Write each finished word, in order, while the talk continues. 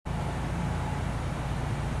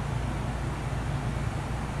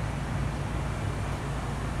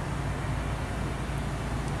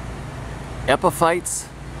epiphytes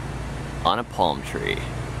on a palm tree.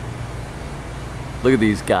 Look at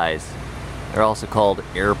these guys. They're also called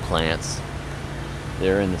air plants.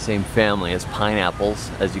 They're in the same family as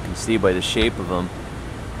pineapples, as you can see by the shape of them.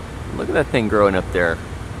 Look at that thing growing up there,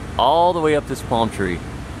 all the way up this palm tree.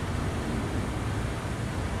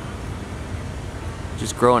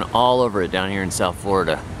 Just growing all over it down here in South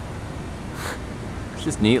Florida. It's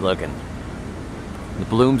just neat looking. The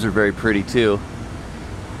blooms are very pretty too.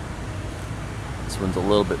 This one's a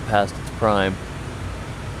little bit past its prime.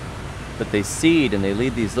 But they seed and they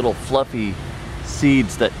leave these little fluffy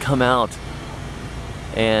seeds that come out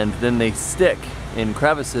and then they stick in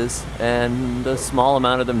crevices, and a small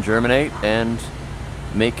amount of them germinate and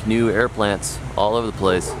make new air plants all over the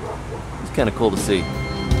place. It's kind of cool to see.